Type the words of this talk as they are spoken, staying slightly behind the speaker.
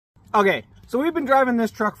Okay, so we've been driving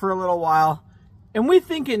this truck for a little while, and we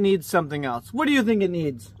think it needs something else. What do you think it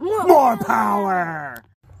needs? More power!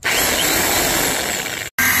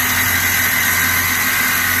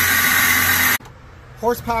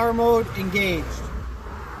 Horsepower mode engaged.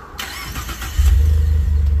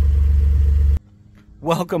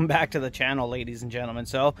 Welcome back to the channel, ladies and gentlemen.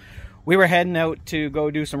 So, we were heading out to go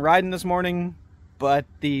do some riding this morning, but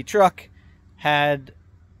the truck had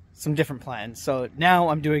some different plans. So now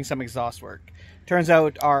I'm doing some exhaust work. Turns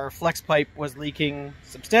out our flex pipe was leaking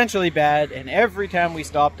substantially bad, and every time we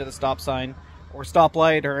stopped at a stop sign or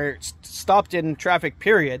stoplight or stopped in traffic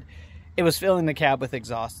period, it was filling the cab with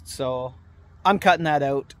exhaust. So I'm cutting that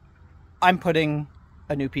out. I'm putting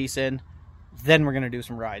a new piece in. Then we're going to do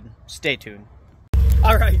some riding. Stay tuned.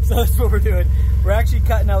 Alright, so that's what we're doing. We're actually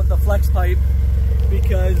cutting out the flex pipe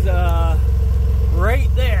because right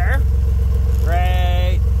there,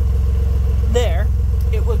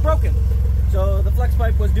 it was broken. So the flex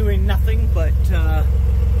pipe was doing nothing but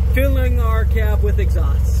filling our cab with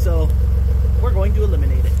exhaust. So we're going to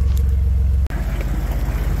eliminate it.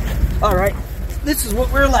 Alright, this is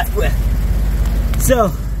what we're left with.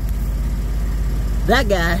 So that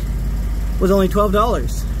guy was only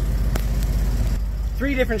 $12.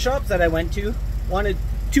 3 different shops that I went to wanted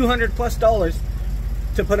 $200+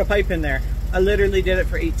 to put a pipe in there. I literally did it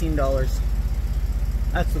for $18.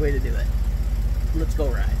 That's the way to do it. Let's go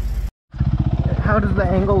ride. How does the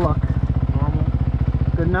angle look? Normal.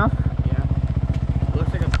 Good enough? Yeah.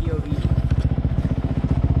 Looks like a POV.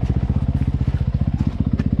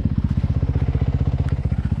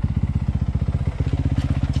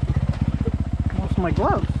 Most of my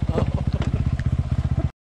gloves. Oh.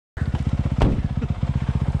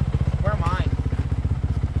 Where am I?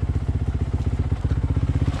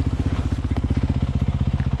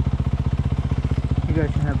 You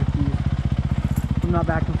guys can have the keys. I'm not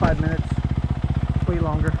back in 5 minutes. Way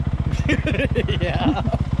longer. Yeah.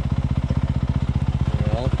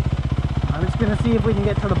 Well, I'm just gonna see if we can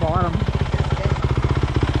get to the bottom.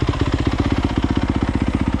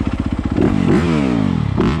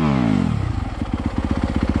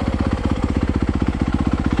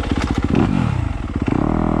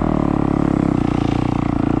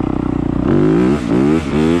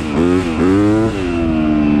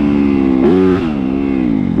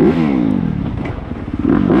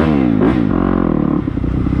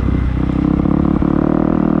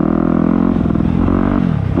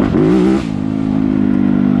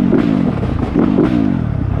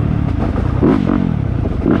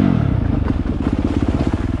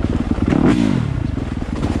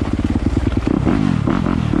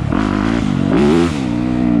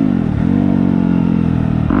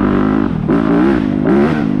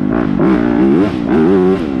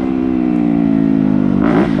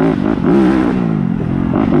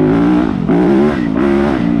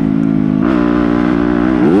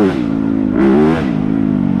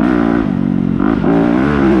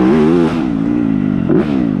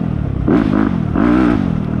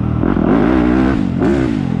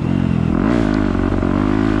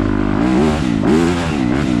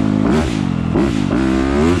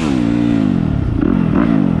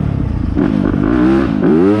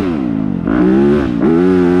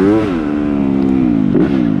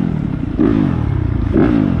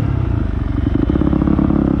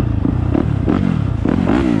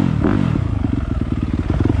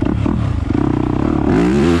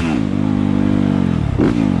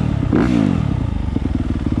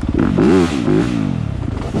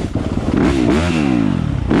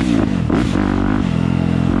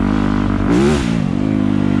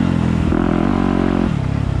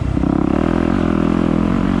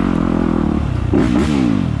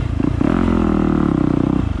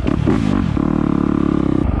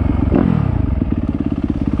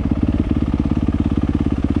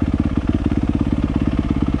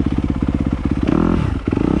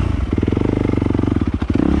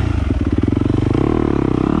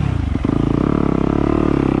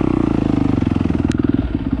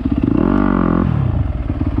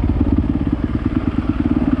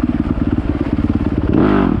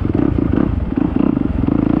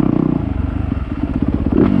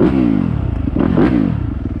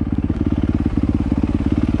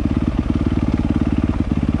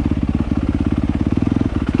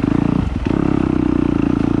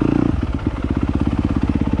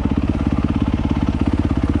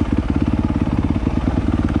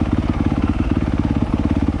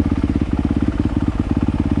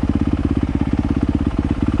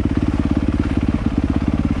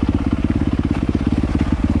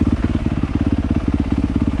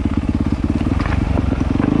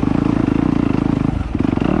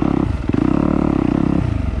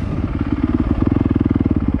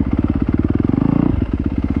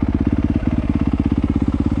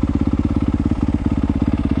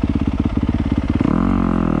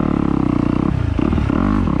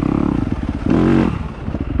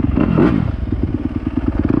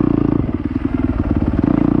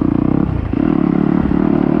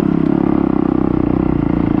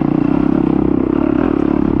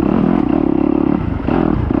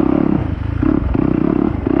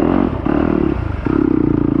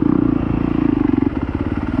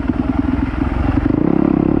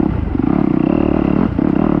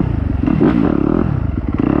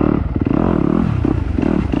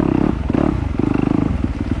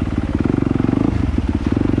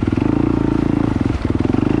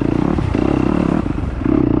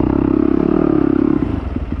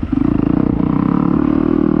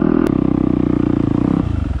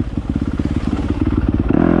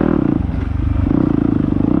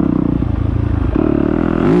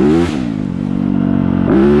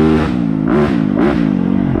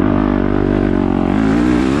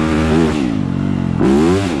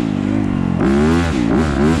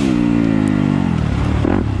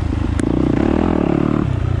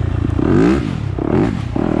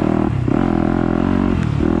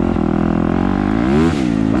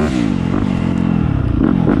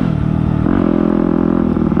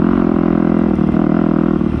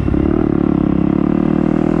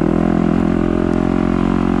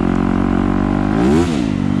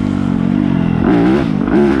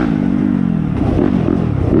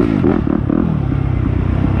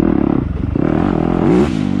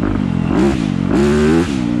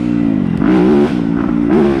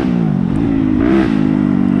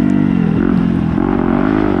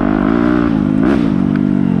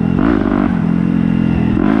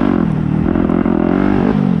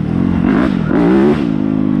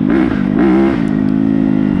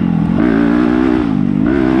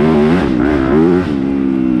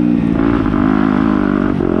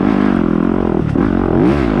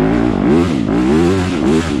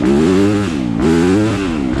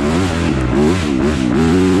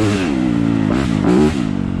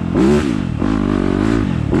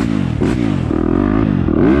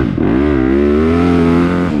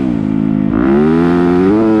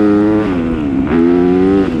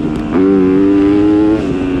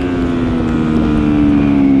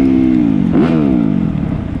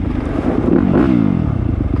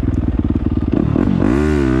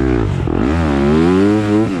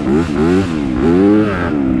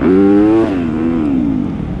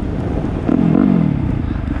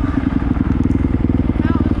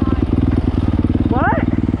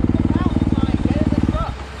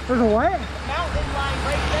 There's a what? Mountain line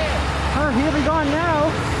right there. Oh, he'll be gone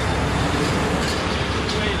now.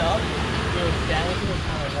 Straight up, go down to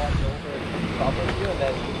kind of watch over and probably feel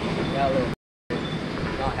that now they're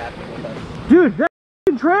not happy with us. Dude, that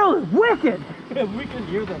f***ing trail is wicked. We can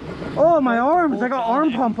hear them. Oh, my arms. I got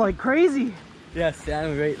arm pump like crazy. Yeah,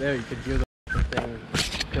 standing right there, you could hear the thing.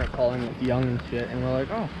 They're calling it young and shit, and we're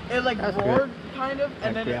like, oh. It like roared, kind of,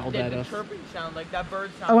 and then it did the chirping sound, like that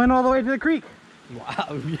bird sound. I went all the way to the creek.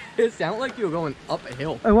 Wow, it sounded like you were going up a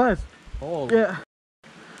hill. I was. Oh. Yeah.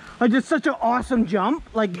 I did such an awesome jump.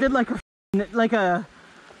 Like, did like a,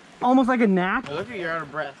 almost like a knack. Look at you're out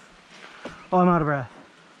of breath. Oh, I'm out of breath.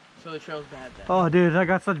 So the trail's bad then. Oh, dude, I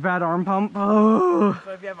got such bad arm pump. Oh.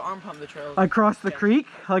 So if you have arm pump, the trail. I crossed the creek.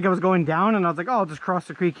 Like, I was going down, and I was like, oh, I'll just cross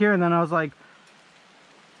the creek here. And then I was like,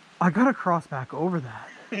 I gotta cross back over that.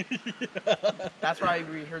 Yeah. That's why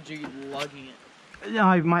we heard you lugging it.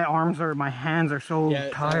 Yeah, my arms are, my hands are so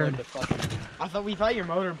tired. Like we thought your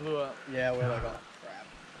motor blew up. Yeah, we're like, oh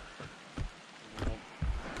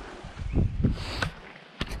crap.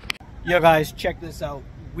 Yo guys, check this out.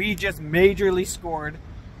 We just majorly scored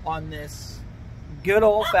on this good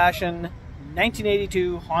old-fashioned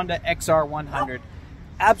 1982 Honda XR100.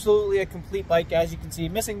 Absolutely a complete bike, as you can see.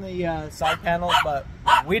 Missing the side panels, but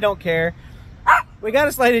we don't care. We got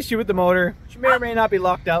a slight issue with the motor, which may or may not be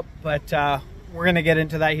locked up, but we're going to get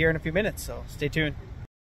into that here in a few minutes, so stay tuned.